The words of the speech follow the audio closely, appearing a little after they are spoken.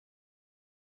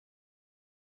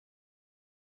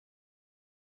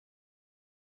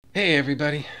Hey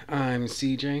everybody, I'm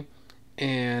CJ,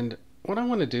 and what I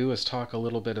want to do is talk a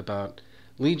little bit about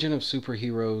Legion of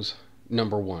Superheroes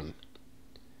number one.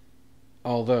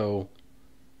 Although,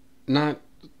 not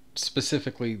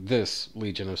specifically this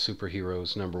Legion of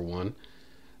Superheroes number one.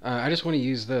 I just want to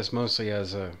use this mostly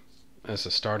as a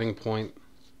starting point,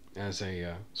 as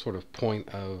a sort of point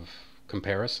of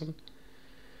comparison.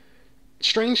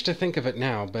 Strange to think of it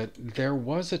now, but there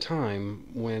was a time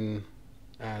when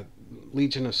uh,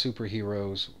 Legion of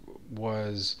Superheroes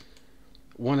was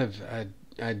one of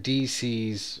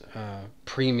DC's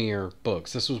premier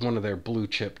books. This was one of their blue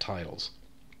chip titles.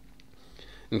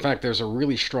 In fact, there's a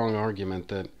really strong argument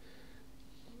that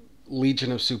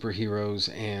Legion of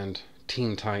Superheroes and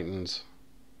Teen Titans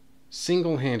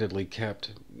single handedly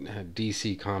kept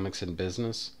DC Comics in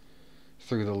business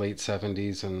through the late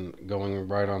 70s and going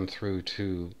right on through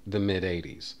to the mid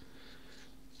 80s.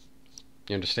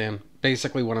 You understand?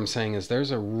 Basically, what I'm saying is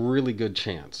there's a really good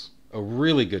chance,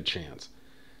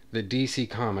 that DC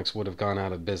Comics would have gone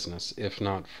out of business if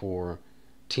not for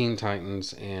Teen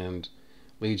Titans and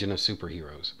Legion of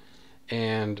Superheroes.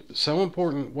 And so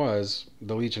important was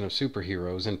the Legion of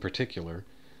Superheroes in particular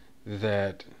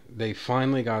that they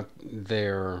finally got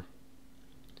their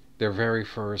very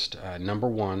first number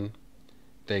one.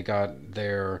 They got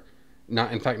their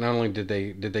not in fact not only did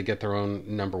they get their own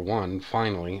number one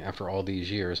finally after all these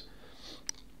years,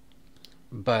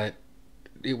 but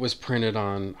it was printed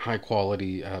on high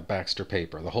quality Baxter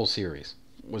paper. The whole series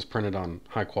was printed on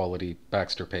high quality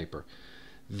Baxter paper.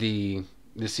 The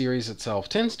the series itself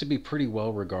tends to be pretty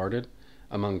well regarded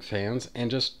among fans,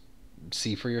 and just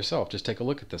see for yourself. Just take a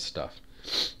look at this stuff.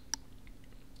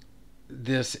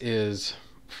 This is,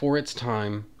 for its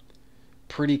time,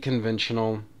 pretty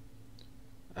conventional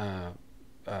uh,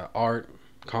 art,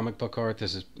 comic book art.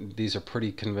 These are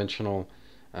pretty conventional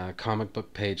comic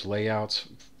book page layouts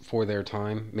for their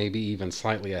time, maybe even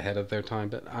slightly ahead of their time.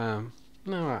 But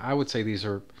no, I would say these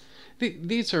are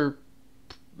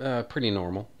pretty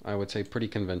normal. I would say pretty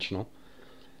conventional.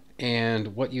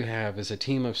 And what you have is a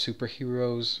team of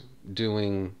superheroes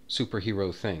doing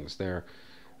superhero things. They're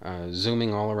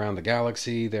zooming all around the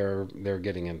galaxy. They're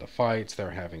getting into fights.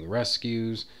 They're having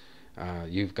rescues.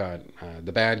 You've got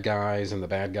the bad guys, and the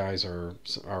bad guys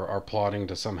are plotting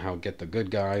to somehow get the good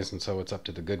guys, and so it's up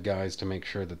to the good guys to make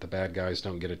sure that the bad guys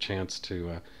don't get a chance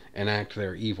to enact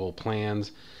their evil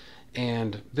plans.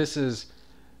 And this is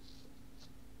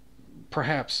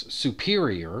perhaps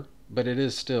superior, but it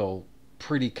is still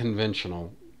pretty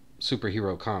conventional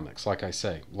superhero comics. Like I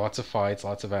say, lots of fights,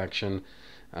 lots of action.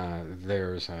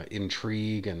 There's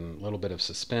intrigue and a little bit of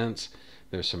suspense.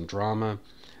 There's some drama.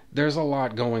 There's a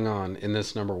lot going on in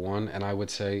this number one, and I would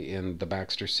say in the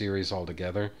Baxter series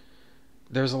altogether.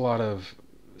 There's a lot of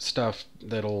stuff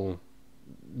that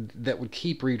would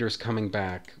keep readers coming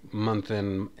back month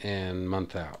in and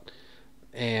month out.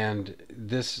 And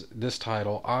this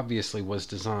title obviously was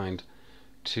designed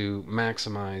to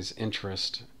maximize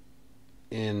interest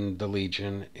in the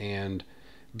Legion and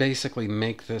basically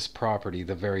make this property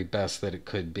the very best that it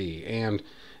could be. And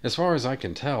as far as I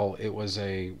can tell, it was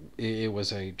a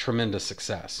tremendous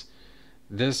success.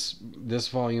 This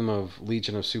volume of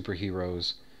Legion of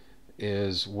Superheroes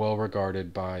is well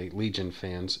regarded by Legion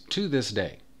fans to this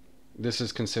day. This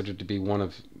is considered to be one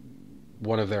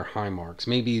of their high marks,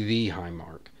 maybe the high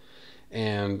mark.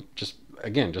 And just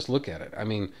again, just look at it. I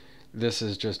mean, this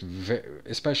is just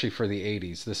especially for the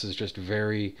 80s. This is just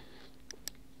very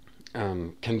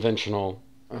conventional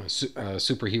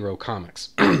superhero comics,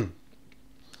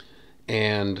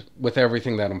 and with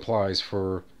everything that implies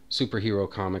for superhero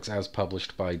comics as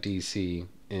published by DC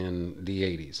in the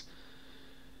 80s.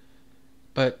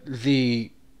 But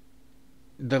the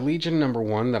Legion number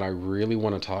one that I really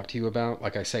want to talk to you about,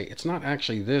 like I say, it's not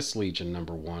actually this Legion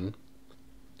number one.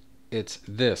 It's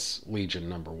this Legion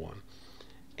number one.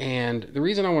 And the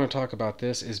reason I want to talk about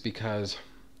this is because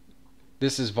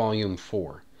this is volume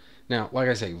four. Now, like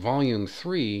I say, volume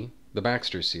three, the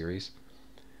Baxter series,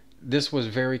 this was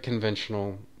very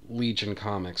conventional Legion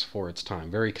comics for its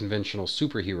time, very conventional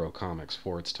superhero comics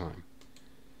for its time.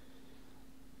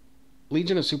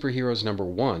 Legion of Superheroes number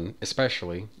one,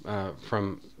 especially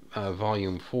from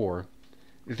volume four,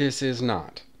 this is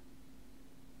not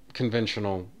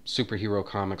conventional superhero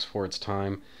comics for its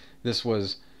time. This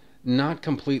was not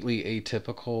completely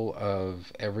atypical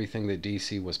of everything that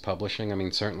DC was publishing. I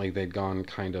mean, certainly they'd gone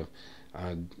kind of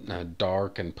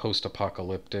dark and post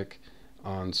apocalyptic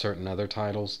on certain other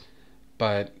titles,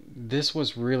 but this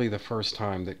was really the first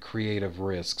time that creative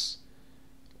risks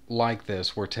like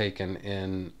this were taken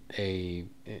in a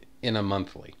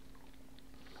monthly.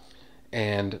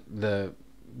 And the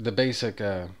basic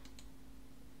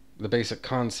the basic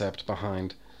concept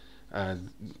behind uh,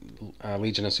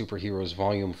 Legion of Superheroes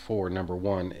Volume 4, Number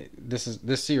 1.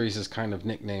 This series is kind of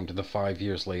nicknamed the 5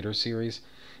 Years Later series,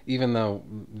 even though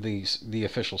the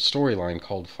official storyline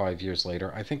called 5 Years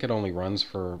Later. I think it only runs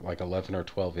for like 11 or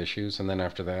 12 issues, and then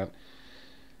after that,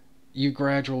 you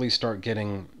gradually start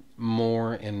getting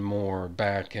more and more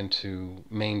back into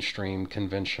mainstream,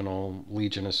 conventional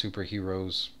Legion of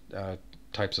Superheroes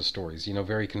types of stories. You know,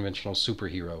 very conventional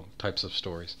superhero types of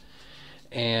stories,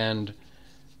 and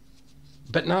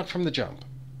but not from the jump.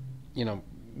 You know,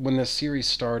 when this series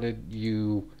started,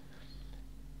 you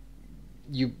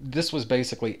this was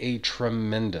basically a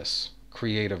tremendous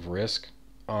creative risk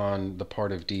on the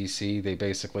part of DC. They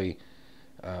basically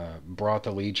brought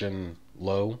the Legion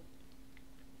low.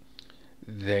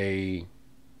 They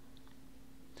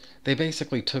they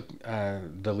basically took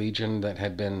the Legion that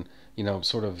had been, you know,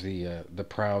 sort of the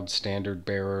proud standard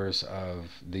bearers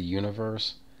of the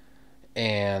universe,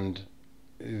 and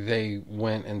they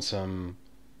went in some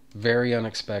very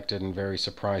unexpected and very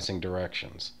surprising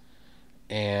directions.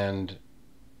 And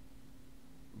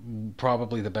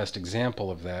probably the best example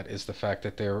of that is the fact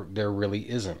that there really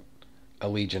isn't a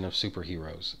Legion of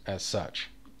Superheroes as such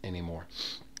anymore.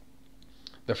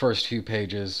 The first few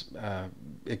pages,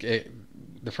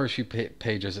 the first few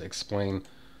pages explain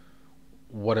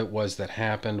what it was that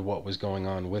happened, what was going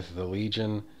on with the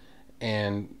Legion,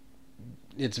 and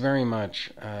it very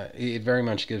much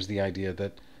gives the idea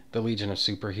that the Legion of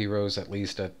Superheroes, at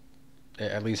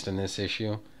least in this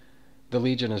issue, the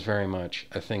Legion is very much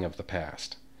a thing of the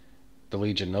past. The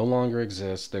Legion no longer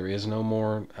exists. There is no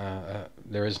more.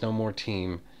 There is no more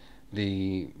team.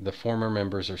 The former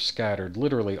members are scattered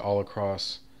literally all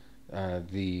across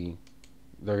the.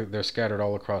 They're scattered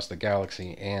all across the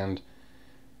galaxy, and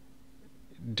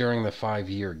during the 5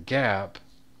 year gap,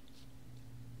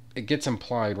 it gets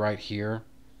implied right here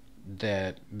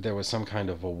that there was some kind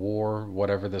of a war.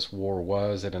 Whatever this war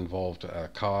was, it involved a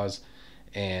cause,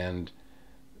 and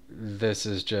this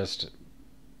is just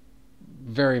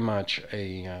very much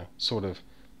a sort of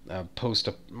post.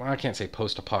 I can't say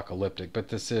post-apocalyptic, but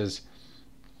this is.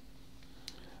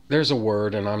 There's a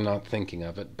word, and I'm not thinking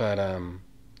of it, but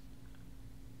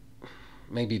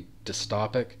maybe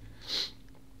dystopic.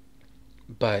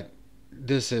 But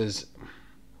this is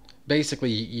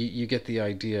basically you get the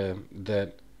idea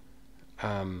that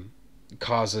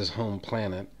Cause's home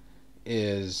planet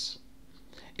is.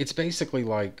 It's basically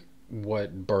like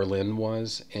what Berlin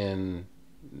was in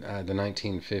the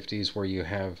 1950s, where you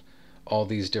have all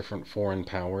these different foreign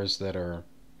powers that are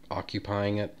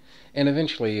occupying it, and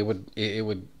eventually it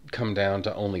would come down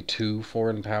to only two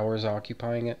foreign powers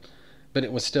occupying it, but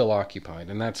it was still occupied,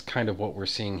 and that's kind of what we're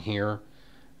seeing here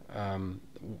um,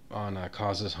 on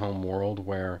Cause's home world,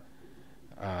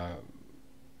 uh,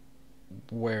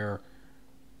 where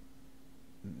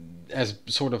as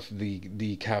sort of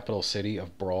the capital city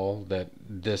of Brawl, that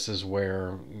this is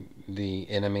where the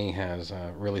enemy has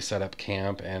really set up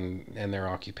camp and their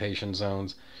occupation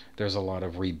zones. There's a lot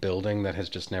of rebuilding that has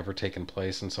just never taken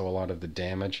place, and so a lot of the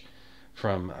damage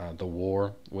from the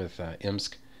war with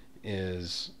Imsk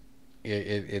is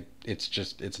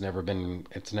it's never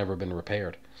been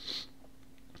repaired.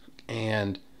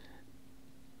 And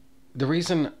the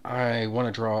reason I want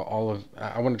to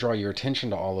draw your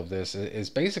attention to all of this is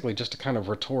basically just to kind of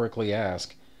rhetorically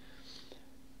ask,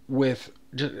 with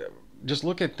just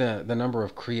look at the number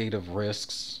of creative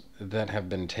risks that have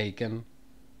been taken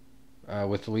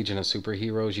with the Legion of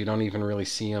Superheroes. You don't even really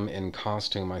see them in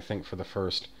costume, I think, for the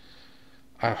first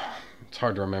uh, it's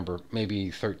hard to remember,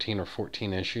 maybe 13 or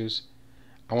 14 issues.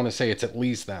 I want to say it's at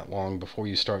least that long before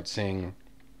you start seeing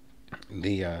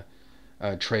the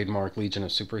trademark Legion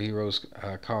of Superheroes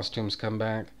costumes come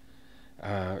back.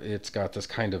 It's got this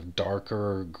kind of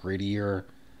darker, grittier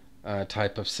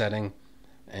type of setting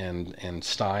and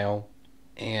style.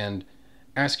 And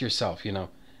ask yourself, you know,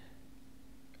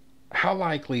 how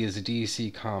likely is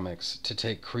DC Comics to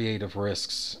take creative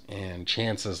risks and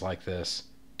chances like this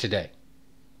today?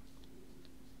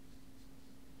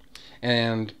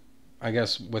 And I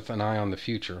guess with an eye on the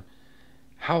future,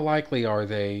 how likely are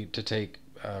they to take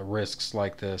risks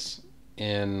like this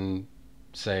in,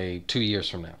 say, 2 years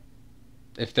from now,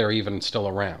 if they're even still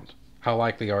around? How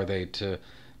likely are they to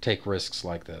take risks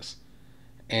like this?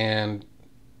 And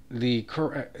the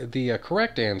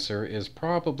correct answer is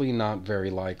probably not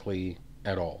very likely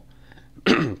at all.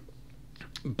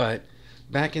 But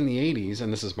back in the 80s,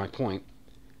 and this is my point,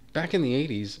 back in the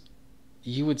 80s,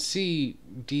 you would see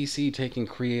DC taking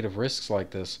creative risks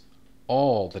like this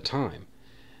all the time.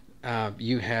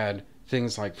 You had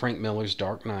things like Frank Miller's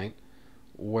Dark Knight,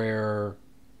 where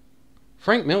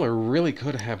Frank Miller really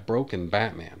could have broken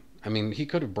Batman. I mean, he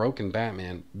could have broken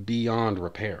Batman beyond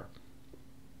repair.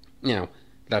 Now,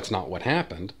 that's not what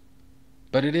happened,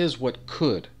 but it is what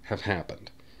could have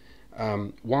happened.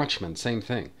 Watchmen, same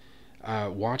thing.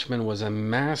 Watchmen was a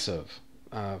massive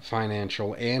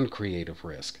financial and creative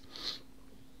risk.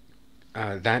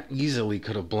 That easily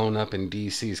could have blown up in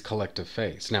DC's collective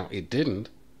face. Now, it didn't,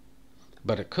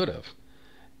 but it could have.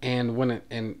 And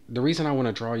the reason I want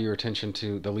to draw your attention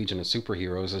to the Legion of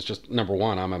Superheroes is just, number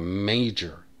one, I'm a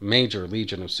major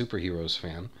Legion of Superheroes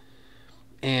fan,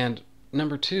 and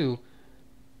number two,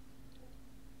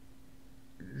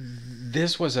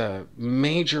 this was a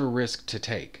major risk to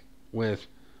take with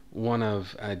one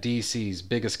of DC's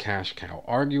biggest cash cow,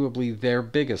 arguably their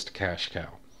biggest cash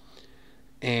cow.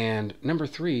 And number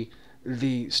three,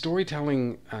 the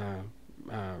storytelling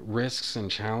risks and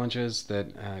challenges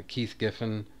that Keith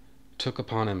Giffen took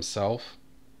upon himself.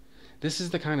 This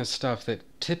is the kind of stuff that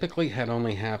typically had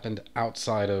only happened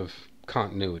outside of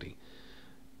continuity.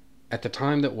 At the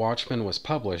time that Watchmen was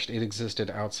published, it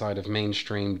existed outside of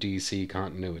mainstream DC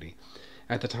continuity.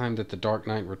 At the time that The Dark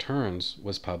Knight Returns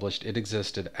was published, it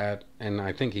existed and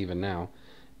I think even now,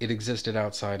 it existed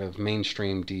outside of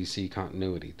mainstream DC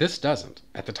continuity. This doesn't.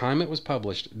 At the time it was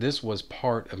published, this was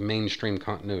part of mainstream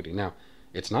continuity. Now,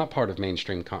 it's not part of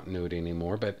mainstream continuity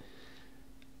anymore, but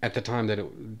at the time that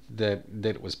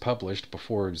it was published,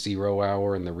 before Zero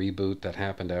Hour and the reboot that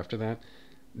happened after that,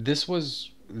 this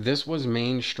was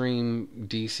mainstream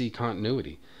DC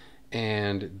continuity.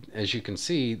 And as you can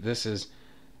see, there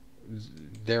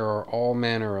are all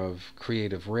manner of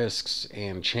creative risks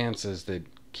and chances that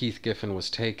Keith Giffen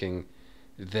was taking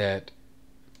that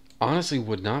honestly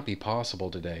would not be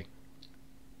possible today,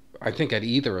 I think, at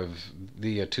either of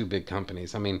the two big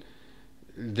companies. I mean,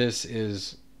 this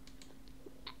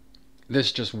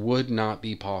just would not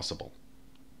be possible,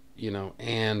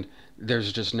 and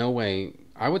there's just no way.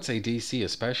 I would say DC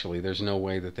especially, there's no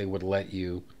way that they would let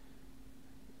you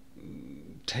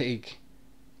take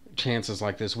chances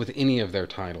like this with any of their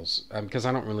titles, because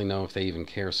I don't really know if they even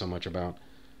care so much about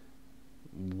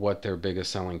what their biggest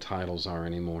selling titles are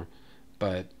anymore.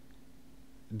 But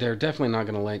they're definitely not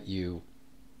going to let you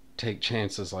take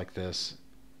chances like this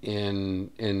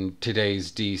in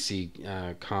today's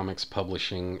DC comics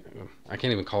publishing. I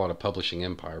can't even call it a publishing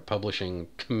empire, publishing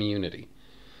community.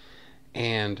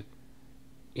 And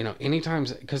anytime,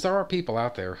 because there are people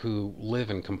out there who live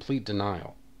in complete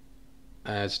denial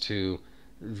as to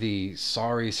the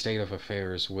sorry state of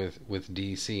affairs with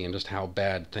DC and just how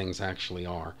bad things actually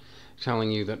are,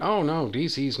 telling you that, oh no,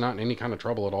 DC's not in any kind of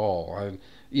trouble at all. I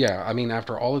mean,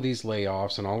 after all of these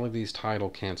layoffs and all of these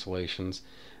title cancellations,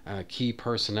 key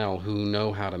personnel who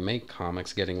know how to make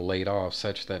comics getting laid off,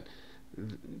 such that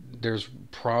there's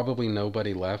probably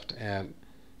nobody left at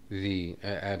a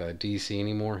DC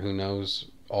anymore who knows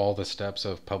all the steps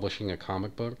of publishing a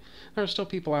comic book. There are still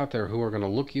people out there who are going to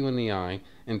look you in the eye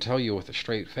and tell you with a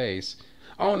straight face,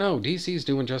 oh no, DC's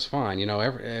doing just fine,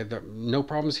 no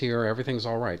problems here, everything's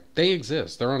all right. They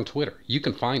exist. They're on Twitter. You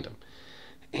can find them.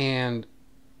 And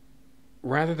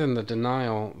rather than the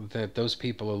denial that those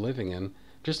people are living in,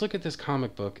 just look at this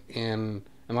comic book and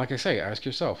like I say, ask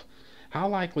yourself, how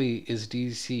likely is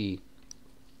DC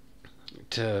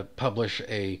to publish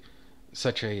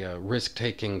such a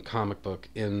risk-taking comic book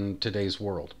in today's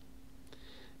world?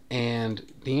 And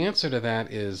the answer to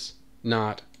that is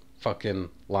not fucking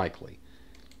likely.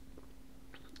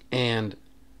 And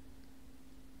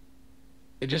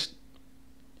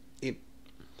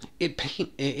it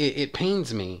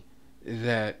pains me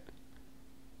that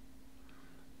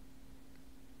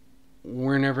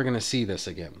we're never going to see this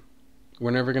again.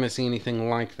 We're never going to see anything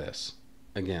like this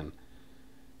again.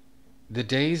 The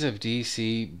days of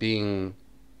DC being,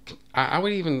 I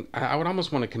would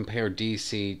almost want to compare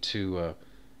DC to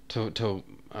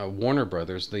Warner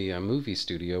Brothers, the movie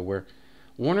studio, where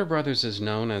Warner Brothers is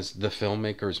known as the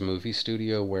filmmaker's movie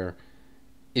studio, where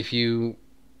if you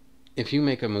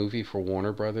make a movie for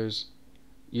Warner Brothers,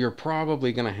 you're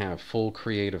probably going to have full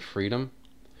creative freedom.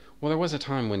 Well, there was a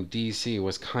time when DC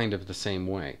was kind of the same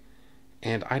way,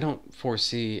 and I don't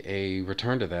foresee a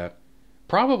return to that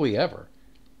probably ever.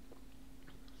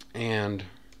 And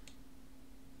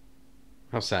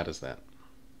how sad is that?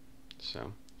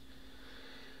 So,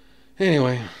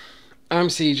 anyway, I'm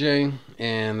CJ,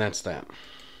 and that's that.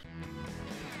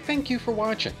 Thank you for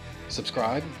watching.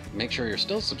 Subscribe, make sure you're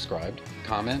still subscribed,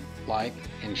 comment, like,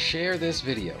 and share this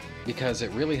video, because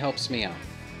it really helps me out.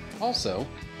 Also,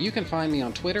 you can find me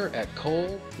on Twitter at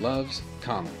Cole Loves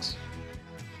Comics.